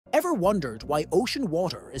Ever wondered why ocean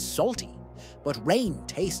water is salty, but rain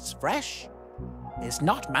tastes fresh? It's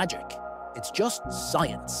not magic, it's just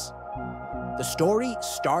science. The story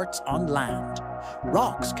starts on land.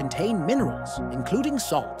 Rocks contain minerals, including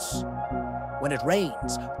salts. When it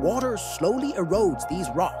rains, water slowly erodes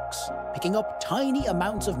these rocks, picking up tiny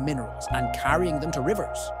amounts of minerals and carrying them to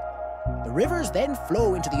rivers. The rivers then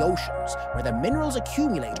flow into the oceans, where the minerals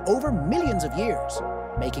accumulate over millions of years,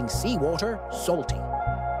 making seawater salty.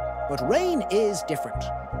 But rain is different.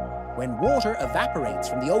 When water evaporates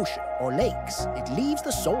from the ocean or lakes, it leaves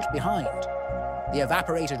the salt behind. The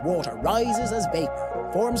evaporated water rises as vapor,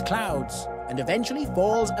 forms clouds, and eventually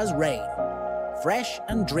falls as rain, fresh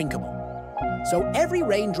and drinkable. So every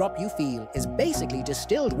raindrop you feel is basically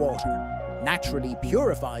distilled water, naturally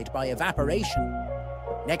purified by evaporation.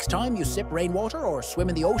 Next time you sip rainwater or swim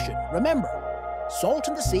in the ocean, remember, salt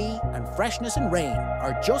in the sea and freshness in rain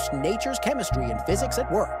are just nature's chemistry and physics at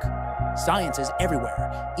work. Science is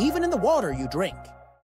everywhere, even in the water you drink.